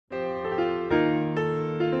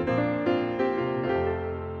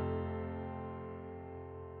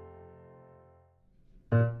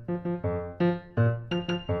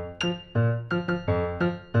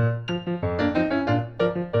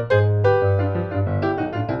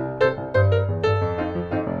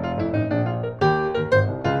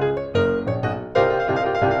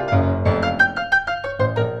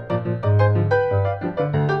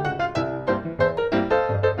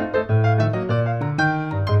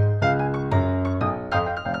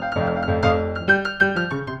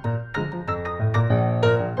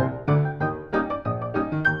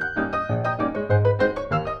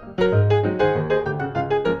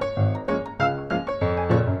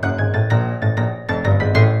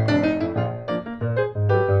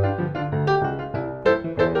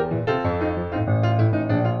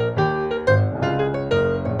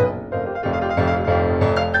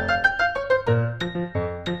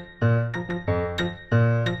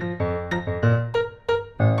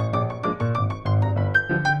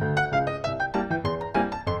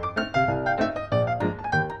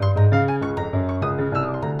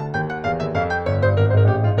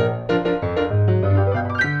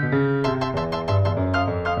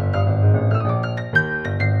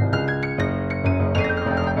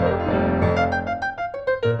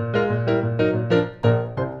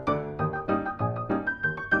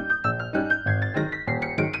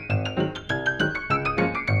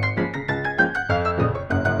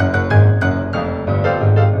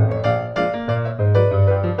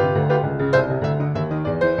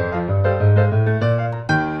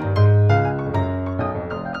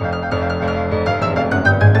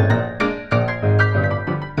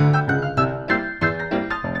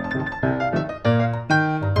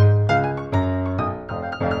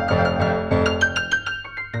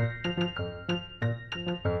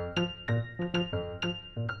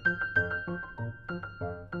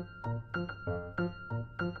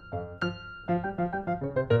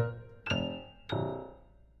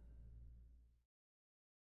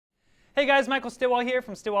Hey guys, Michael Stillwell here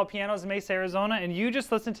from Stillwell Pianos in Mesa, Arizona, and you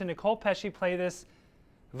just listened to Nicole Pesce play this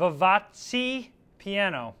Vivace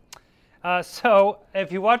piano. So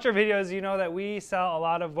if you watch our videos, you know that we sell a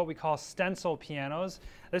lot of what we call stencil pianos.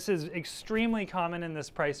 This is extremely common in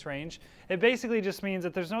this price range. It basically just means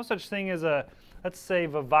that there's no such thing as a, let's say,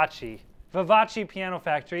 Vivace Piano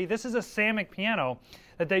Factory. This is a Samick piano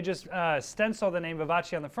that they just stencil the name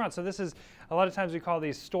Vivace on the front. So this is, a lot of times we call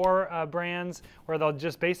these store brands, where they'll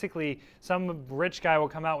just basically, some rich guy will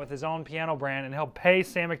come out with his own piano brand and he'll pay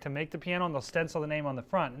Samick to make the piano and they'll stencil the name on the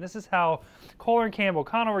front. And this is how Kohler & Campbell,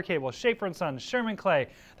 Conover Cable, Schaefer & Son, Sherman Clay,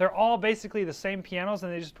 they're all basically the same pianos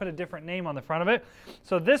and they just put a different name on the front of it.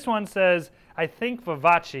 So this one says, I think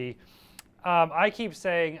Vivace. I keep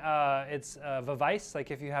saying it's Vivace,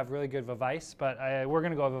 like if you have really good Vivace, but we're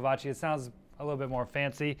going to go with Vivace. It sounds a little bit more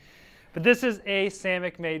fancy. But this is a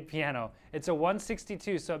Samick made piano. It's a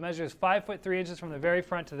 162, so it measures 5 foot 3 inches from the very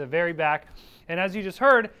front to the very back. And as you just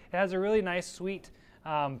heard, it has a really nice, sweet,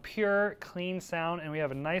 pure, clean sound. And we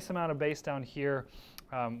have a nice amount of bass down here,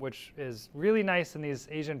 which is really nice in these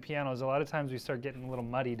Asian pianos. A lot of times we start getting a little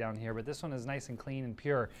muddy down here, but this one is nice and clean and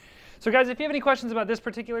pure. So guys, if you have any questions about this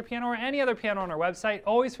particular piano or any other piano on our website,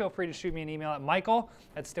 always feel free to shoot me an email at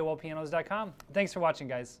michael@stillwellpianos.com. Thanks for watching,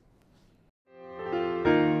 guys.